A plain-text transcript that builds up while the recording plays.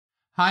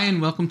Hi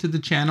and welcome to the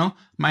channel.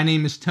 My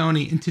name is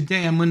Tony and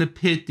today I'm going to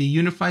pit the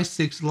Unifi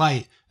 6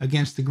 Lite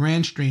against the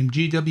Grandstream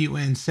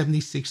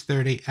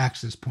GWN7630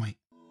 access point.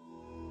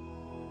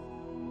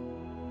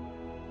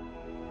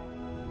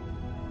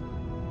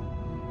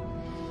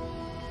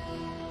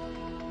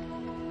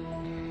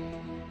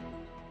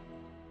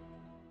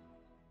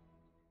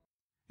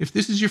 If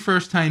this is your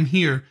first time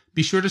here,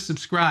 be sure to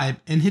subscribe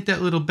and hit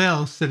that little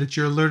bell so that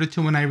you're alerted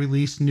to when I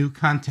release new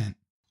content.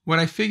 What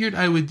I figured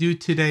I would do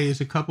today is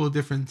a couple of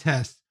different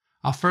tests.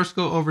 I'll first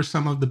go over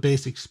some of the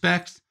basic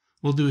specs,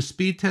 we'll do a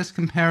speed test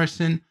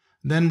comparison,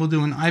 then we'll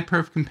do an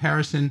IPerf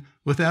comparison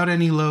without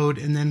any load,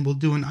 and then we'll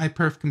do an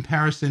IPerf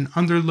comparison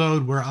under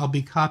load where I'll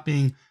be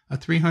copying a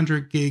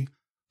 300 gig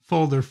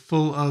folder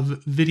full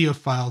of video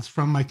files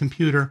from my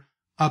computer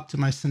up to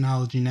my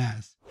Synology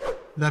NAS.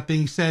 That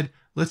being said,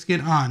 let's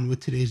get on with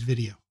today's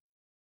video.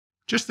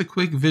 Just a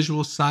quick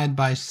visual side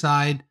by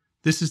side.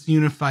 This is the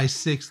Unifi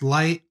 6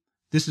 Lite.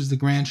 This is the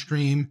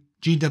Grandstream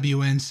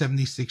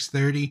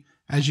GWN7630.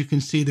 As you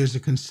can see, there's a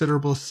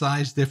considerable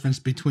size difference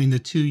between the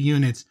two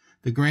units.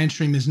 The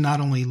Grandstream is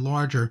not only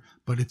larger,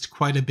 but it's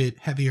quite a bit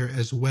heavier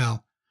as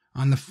well.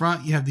 On the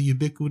front, you have the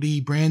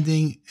Ubiquiti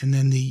branding and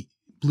then the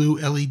blue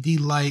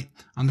LED light.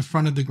 On the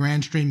front of the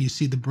Grandstream, you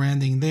see the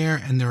branding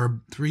there, and there are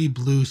 3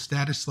 blue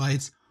status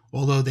lights.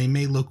 Although they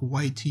may look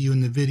white to you in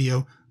the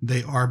video,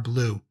 they are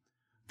blue.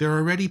 They're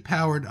already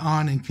powered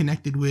on and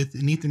connected with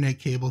an Ethernet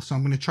cable, so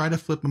I'm going to try to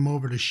flip them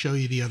over to show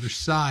you the other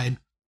side.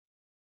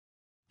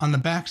 On the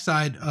back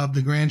side of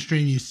the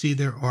Grandstream, you see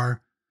there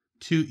are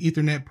 2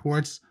 Ethernet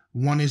ports.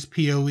 One is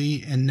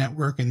PoE and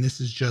network, and this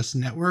is just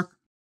network.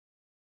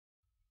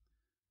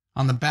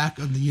 On the back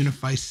of the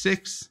Unifi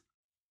 6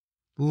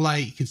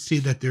 Lite, you can see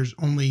that there's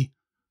only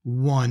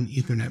 1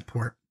 Ethernet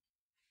port.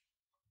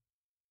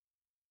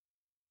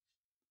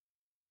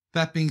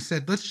 That being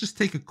said, let's just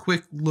take a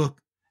quick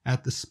look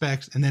at the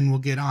specs and then we'll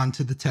get on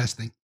to the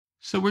testing.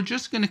 So we're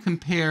just going to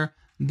compare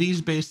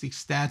these basic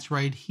stats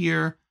right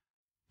here.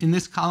 In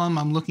this column,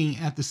 I'm looking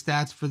at the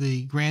stats for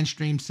the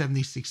Grandstream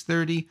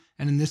 7630,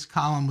 and in this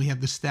column, we have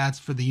the stats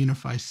for the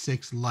Unifi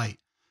 6 Lite.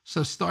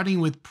 So starting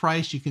with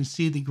price, you can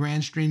see the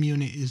Grandstream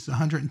unit is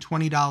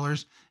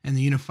 $120 and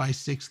the Unifi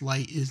 6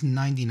 Lite is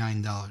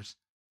 $99.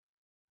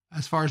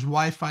 As far as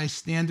Wi-Fi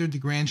standard, the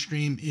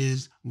Grandstream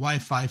is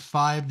Wi-Fi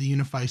 5. The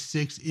Unifi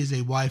 6 is a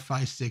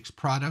Wi-Fi 6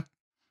 product.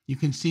 You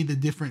can see the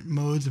different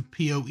modes of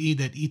PoE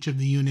that each of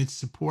the units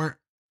support.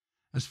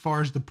 As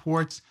far as the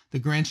ports, the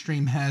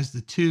Grandstream has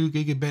the 2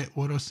 gigabit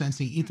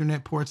auto-sensing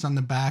Ethernet ports on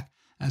the back,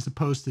 as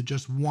opposed to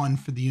just 1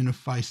 for the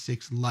Unifi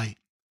 6 Lite.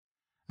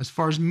 As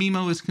far as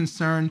MIMO is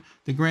concerned,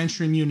 the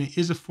Grandstream unit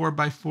is a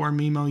 4x4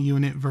 MIMO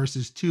unit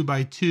versus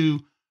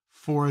 2x2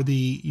 for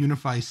the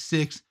Unifi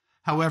 6.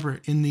 However,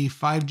 in the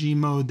 5G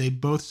mode, they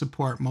both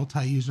support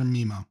multi-user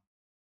MIMO.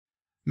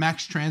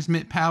 Max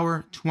transmit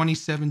power,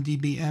 27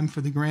 dBm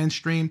for the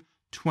Grandstream,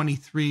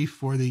 23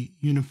 for the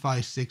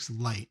Unifi 6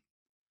 Lite.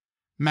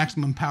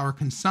 Maximum power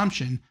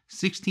consumption,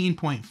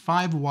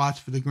 16.5 watts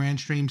for the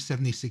Grandstream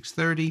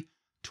 7630,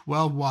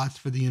 12 watts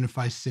for the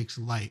Unifi 6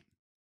 Lite.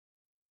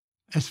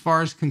 As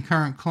far as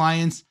concurrent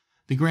clients,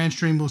 the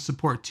Grandstream will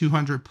support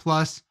 200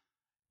 plus,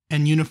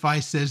 and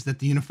Unifi says that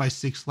the Unifi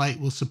 6 Lite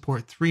will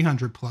support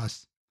 300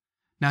 plus.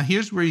 Now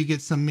here's where you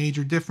get some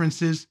major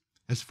differences.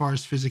 As far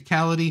as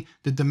physicality,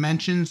 the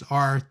dimensions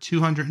are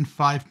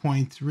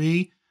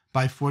 205.3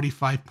 by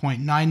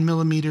 45.9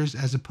 millimeters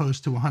as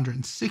opposed to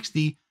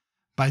 160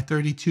 by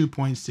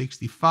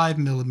 32.65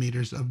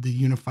 millimeters of the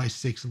Unifi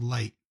 6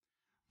 Lite.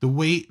 The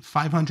weight,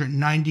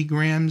 590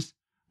 grams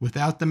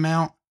without the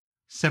mount,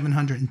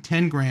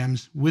 710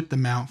 grams with the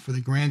mount for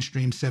the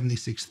Grandstream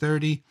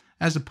 7630,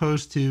 as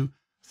opposed to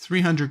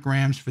 300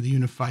 grams for the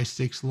Unifi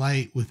 6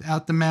 Lite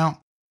without the mount,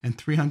 and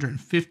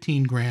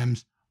 315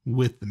 grams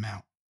with the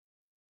mount.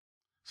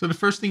 So the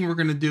first thing we're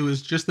going to do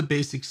is just the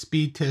basic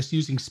speed test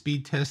using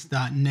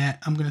speedtest.net.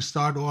 I'm going to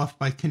start off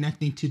by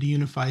connecting to the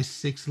Unifi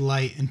 6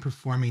 Lite and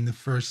performing the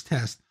first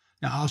test.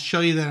 Now I'll show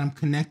you that I'm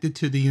connected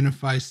to the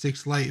Unifi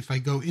 6 Lite. If I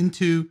go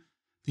into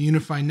the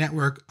Unifi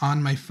network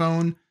on my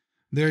phone,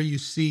 there you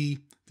see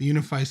the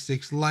Unifi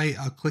 6 Lite.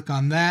 I'll click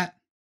on that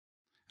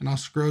and I'll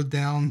scroll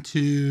down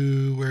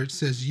to where it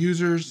says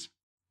users,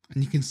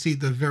 and you can see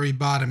at the very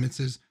bottom it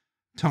says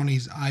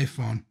Tony's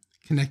iPhone,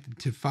 connected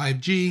to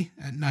 5G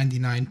at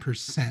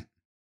 99%.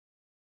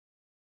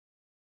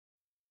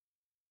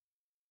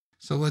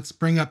 So let's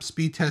bring up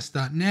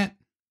speedtest.net.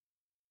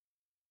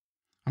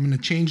 I'm going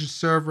to change the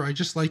server. I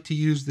just like to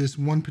use this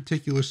one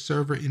particular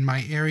server in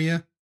my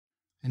area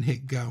and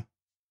hit go.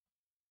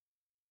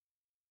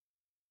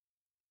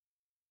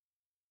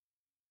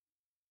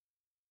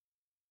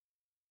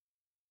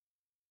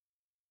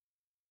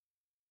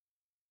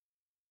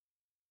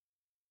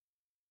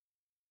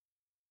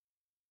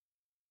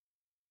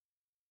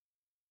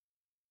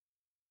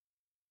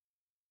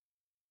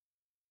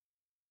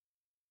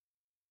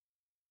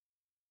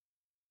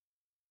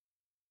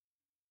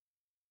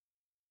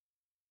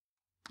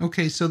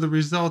 Okay, so the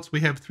results, we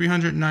have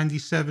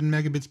 397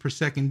 megabits per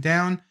second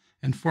down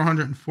and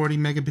 440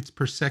 megabits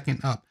per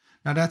second up.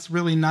 Now that's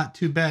really not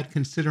too bad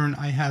considering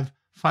I have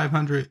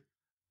 500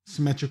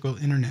 symmetrical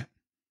internet.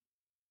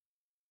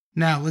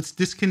 Now let's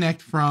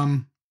disconnect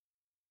from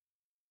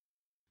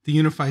the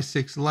Unify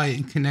 6 Lite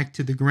and connect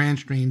to the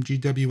Grandstream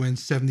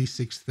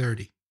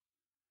GWN7630.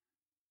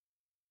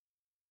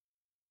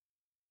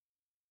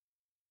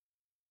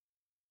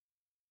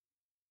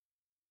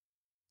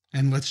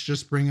 And let's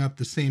just bring up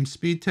the same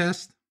speed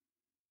test.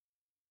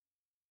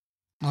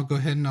 I'll go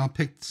ahead and I'll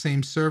pick the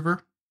same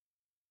server.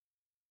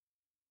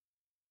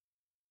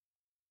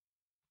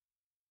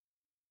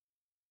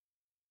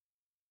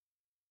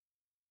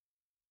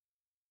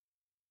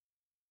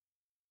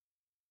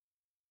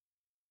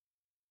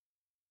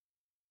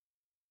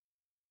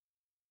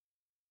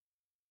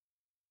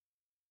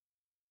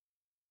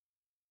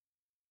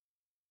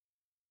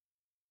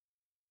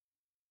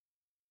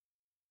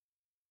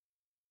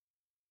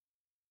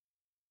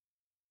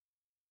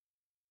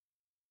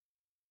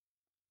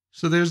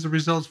 So there's the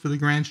results for the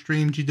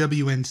Grandstream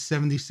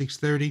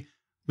GWN7630.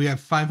 We have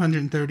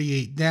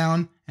 538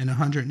 down and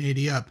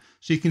 180 up.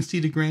 So you can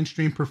see the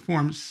Grandstream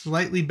performs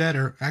slightly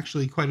better,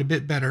 actually quite a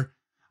bit better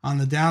on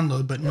the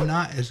download, but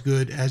not as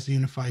good as the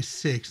Unify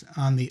 6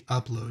 on the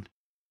upload.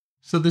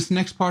 So this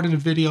next part of the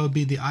video will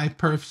be the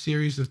IPerf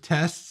series of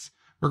tests.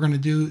 We're going to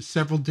do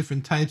several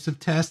different types of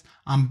tests.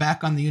 I'm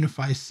back on the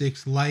Unify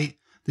 6 Lite.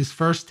 This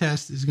first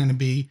test is going to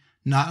be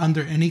not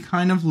under any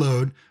kind of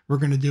load. We're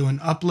going to do an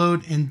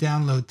upload and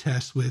download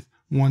test with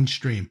one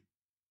stream.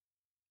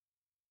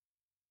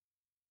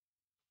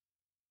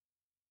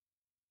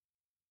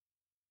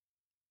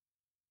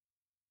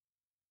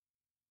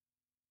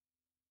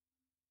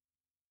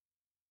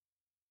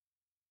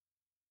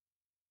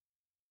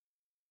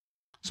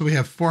 So we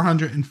have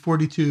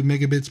 442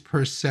 megabits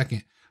per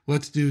second.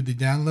 Let's do the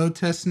download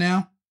test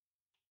now.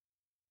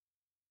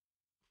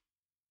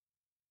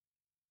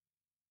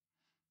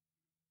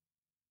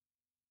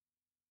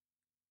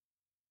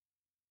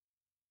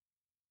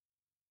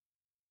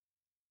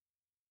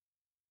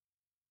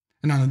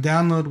 And on the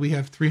download, we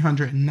have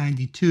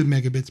 392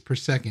 megabits per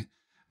second.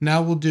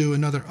 Now we'll do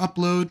another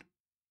upload,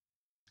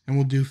 and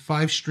we'll do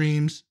 5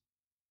 streams.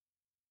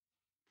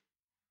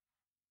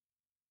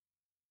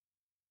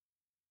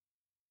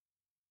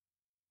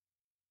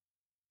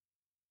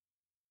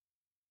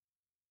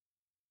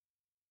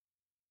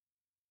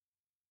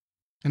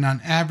 And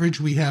on average,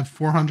 we have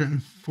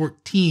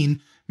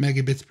 414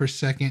 megabits per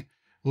second.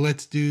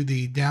 Let's do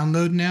the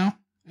download now,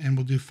 and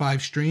we'll do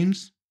 5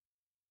 streams.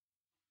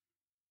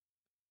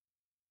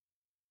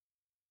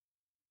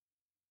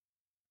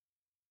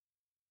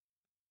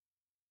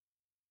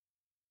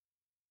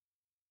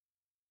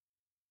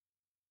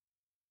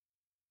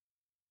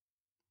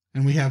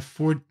 And we have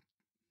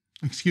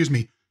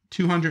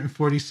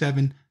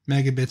 247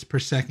 megabits per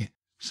second.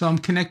 So I'm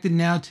connected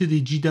now to the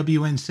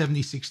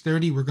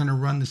GWN7630. We're going to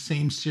run the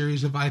same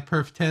series of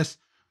IPerf tests.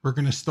 We're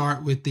going to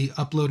start with the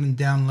upload and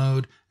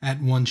download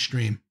at one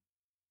stream.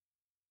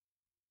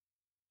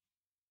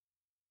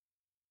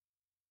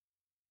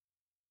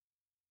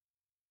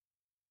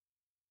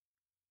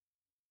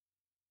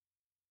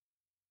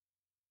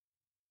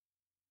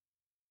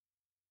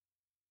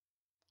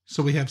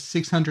 So we have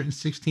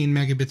 616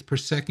 megabits per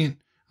second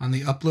on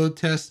the upload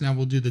test. Now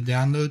we'll do the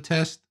download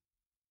test.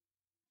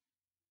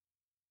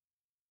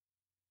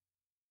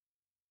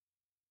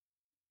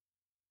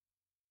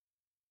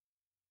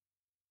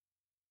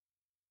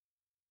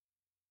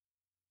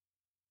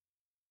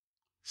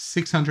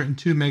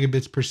 (602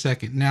 megabits per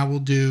second. Now we'll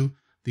do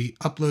the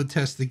upload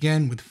test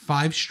again with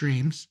 5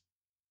 streams.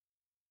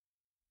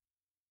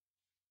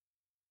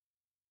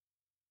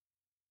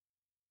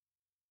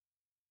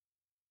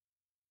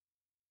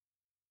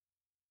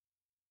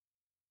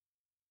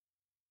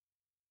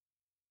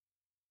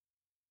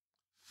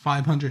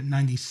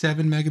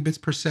 (597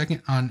 megabits per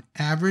second on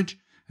average.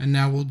 And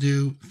now we'll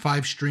do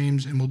 5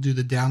 streams and we'll do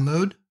the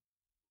download.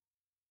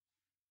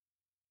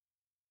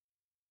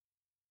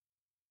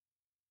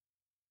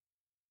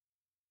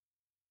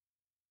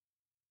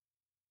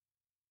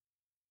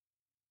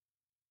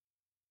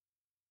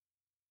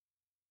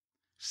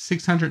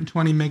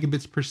 (620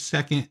 megabits per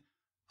second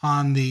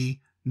on the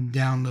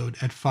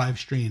download at 5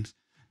 streams.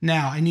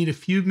 Now I need a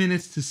few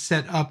minutes to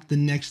set up the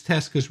next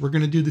test because we're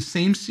going to do the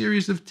same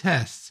series of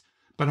tests,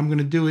 but I'm going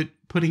to do it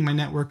putting my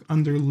network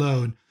under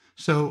load.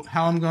 So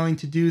how I'm going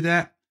to do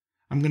that,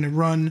 I'm going to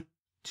run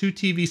 2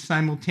 TVs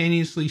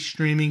simultaneously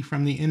streaming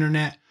from the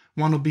internet.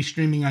 One will be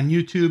streaming on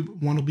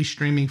YouTube, one will be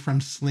streaming from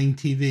Sling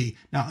TV.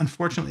 Now,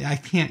 unfortunately, I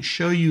can't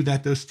show you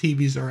that those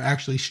TVs are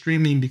actually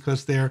streaming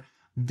because they're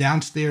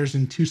downstairs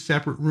in 2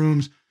 separate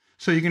rooms.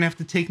 So you're going to have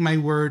to take my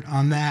word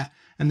on that.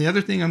 And the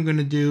other thing I'm going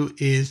to do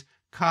is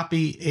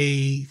copy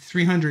a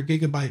 300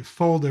 gigabyte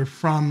folder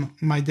from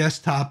my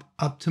desktop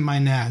up to my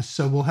NAS.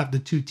 So we'll have the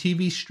 2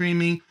 TVs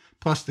streaming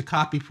plus the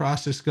copy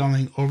process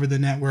going over the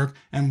network,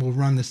 and we'll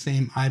run the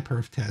same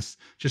IPerf tests.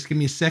 Just give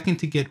me a second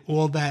to get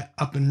all that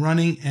up and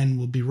running, and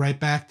we'll be right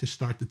back to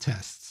start the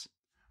tests.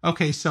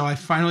 Okay, so I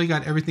finally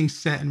got everything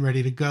set and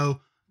ready to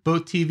go.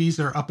 Both TVs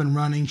are up and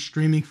running,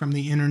 streaming from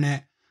the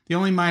internet. The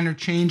only minor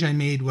change I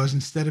made was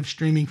instead of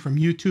streaming from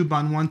YouTube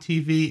on one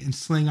TV and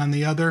Sling on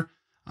the other,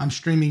 I'm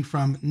streaming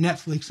from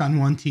Netflix on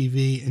one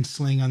TV and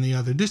Sling on the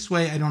other. This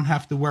way I don't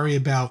have to worry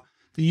about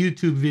the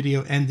YouTube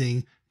video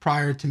ending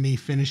prior to me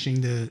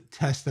finishing the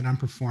test that I'm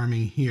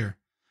performing here.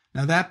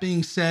 Now that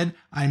being said,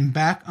 I'm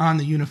back on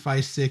the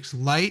Unifi 6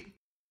 Lite,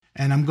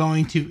 and I'm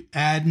going to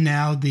add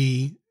now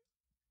the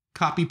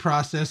copy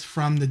process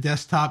from the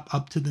desktop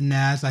up to the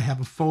NAS. I have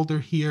a folder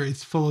here.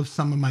 It's full of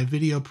some of my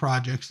video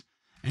projects.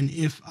 And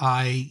if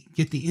I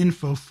get the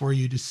info for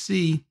you to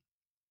see,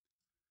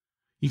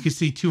 you can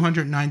see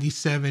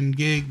 297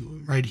 gig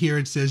right here.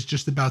 It says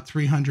just about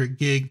 300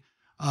 gig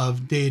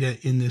of data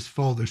in this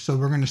folder. So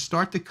we're going to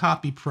start the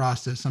copy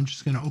process. I'm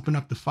just going to open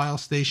up the file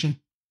station,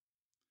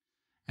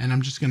 and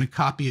I'm just going to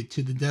copy it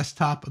to the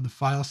desktop of the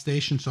file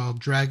station. So I'll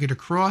drag it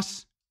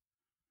across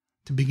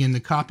to begin the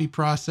copy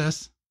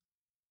process.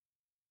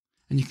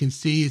 And you can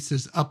see it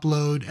says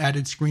upload,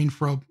 added screen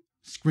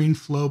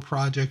flow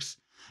projects.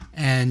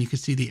 And you can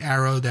see the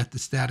arrow that the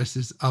status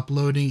is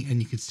uploading.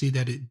 And you can see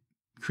that it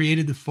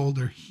created the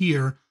folder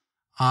here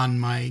on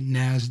my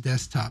NAS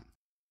desktop.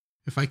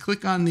 If I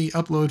click on the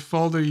upload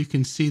folder, you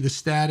can see the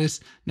status.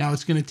 Now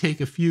it's going to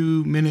take a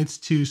few minutes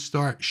to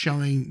start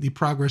showing the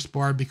progress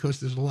bar because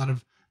there's a lot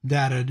of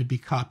data to be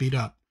copied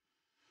up.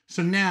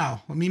 So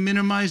now let me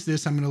minimize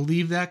this. I'm going to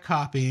leave that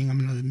copying. I'm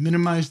going to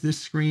minimize this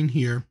screen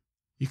here.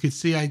 You can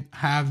see I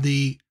have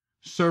the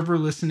server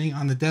listening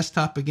on the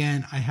desktop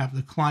again. I have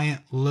the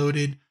client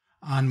loaded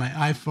on my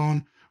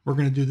iPhone. We're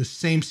going to do the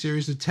same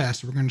series of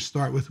tests. We're going to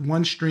start with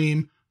one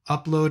stream,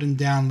 upload and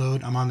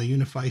download. I'm on the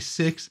Unifi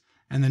 6,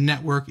 and the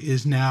network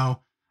is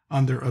now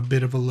under a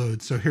bit of a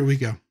load. So here we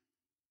go.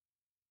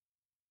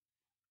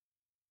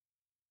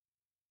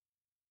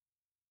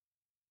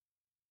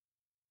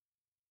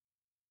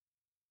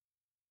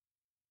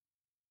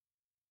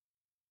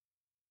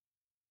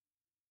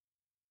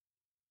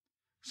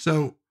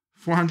 So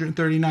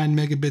 439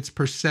 megabits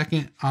per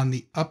second on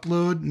the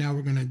upload. Now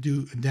we're going to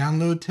do a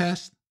download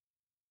test.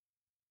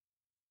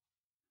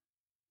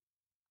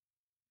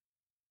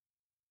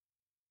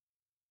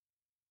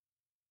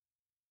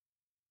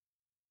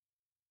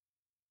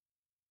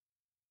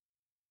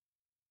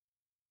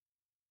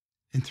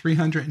 And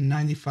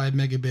 395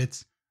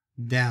 megabits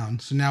down.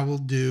 So now we'll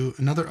do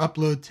another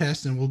upload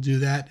test, and we'll do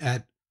that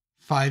at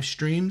 5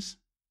 streams.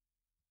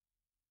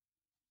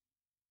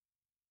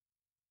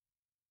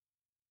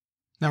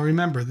 Now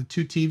remember, the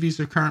two TVs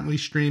are currently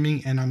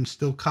streaming, and I'm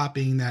still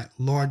copying that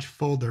large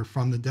folder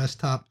from the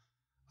desktop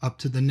up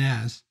to the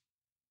NAS.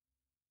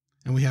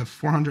 And we have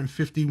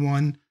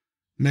 451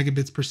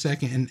 megabits per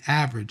second in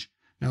average.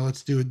 Now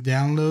let's do a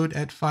download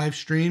at 5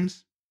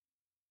 streams.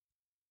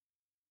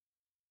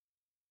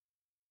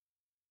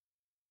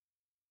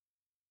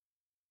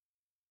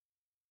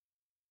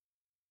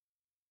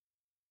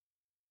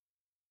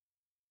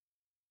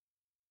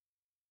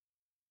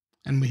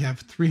 And we have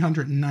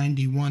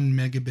 391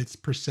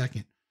 megabits per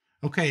second.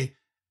 Okay,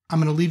 I'm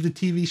going to leave the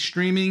TV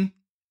streaming.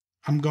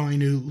 I'm going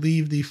to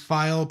leave the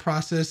file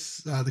process,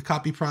 the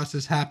copy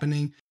process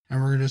happening,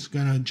 and we're just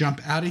going to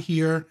jump out of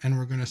here, and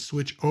we're going to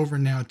switch over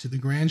now to the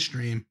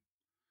Grandstream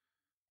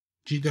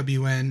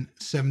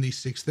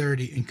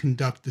GWN7630 and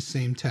conduct the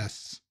same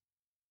tests.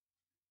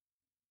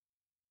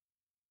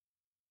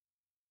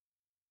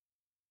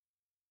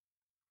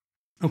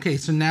 Okay,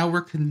 so now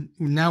we're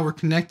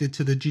connected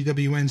to the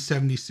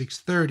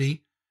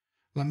GWN7630.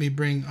 Let me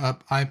bring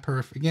up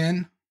IPerf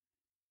again.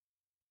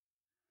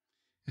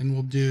 And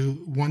we'll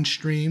do one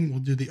stream. We'll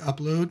do the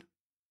upload.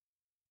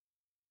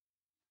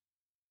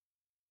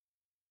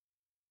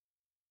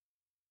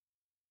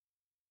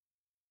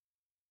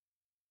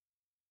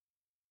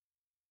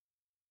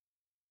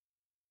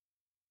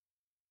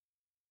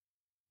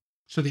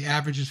 So the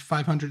average is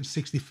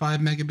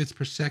 565 megabits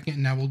per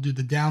second. Now we'll do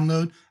the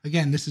download.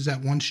 Again, this is at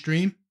one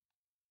stream.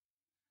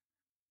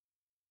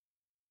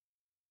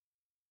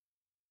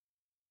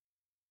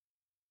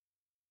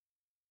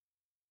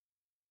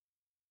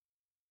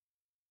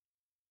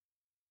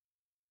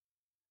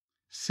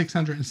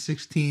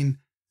 (616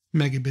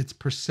 megabits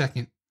per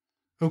second).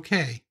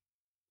 Okay.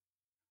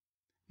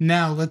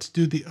 Now let's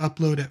do the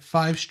upload at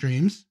 5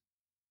 streams.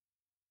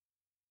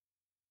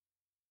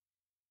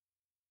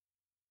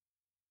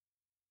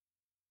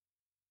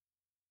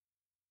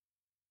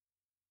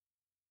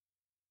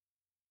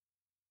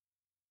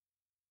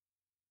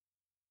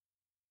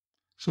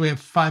 So we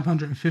have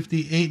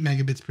 558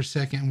 megabits per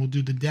second, and we'll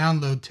do the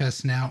download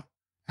test now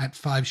at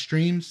 5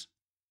 streams.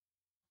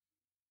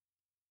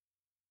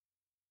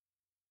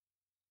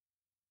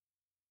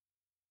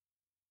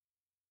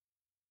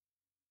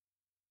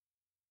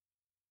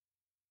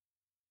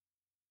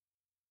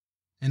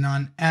 And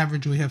on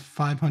average, we have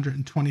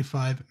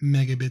 525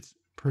 megabits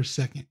per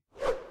second.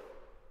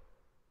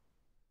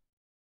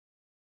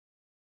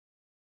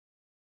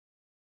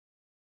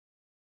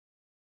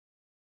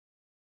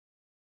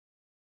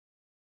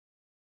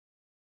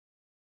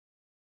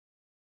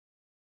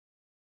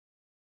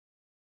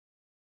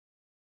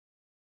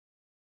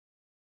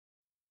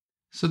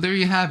 So there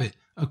you have it.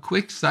 a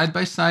quick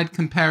side-by-side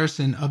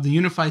comparison of the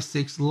Unifi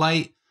 6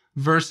 Lite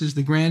versus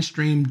the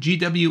Grandstream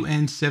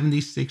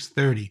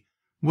GWN7630.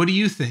 What do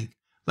you think?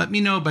 Let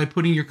me know by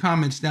putting your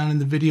comments down in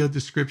the video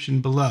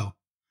description below.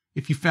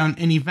 If you found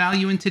any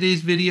value in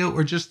today's video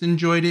or just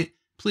enjoyed it,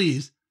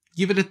 please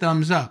give it a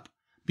thumbs up.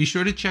 Be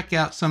sure to check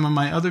out some of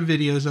my other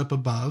videos up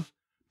above.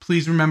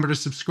 Please remember to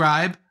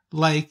subscribe,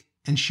 like,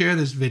 and share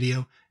this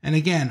video. And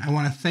again, I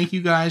want to thank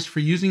you guys for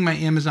using my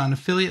Amazon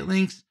affiliate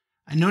links.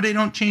 I know they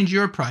don't change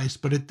your price,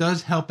 but it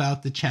does help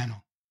out the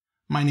channel.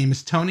 My name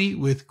is Tony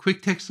with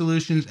Quik Tech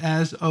Solutions.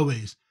 As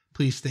always,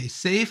 please stay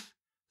safe.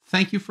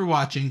 Thank you for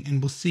watching,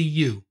 and we'll see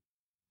you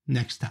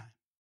next time.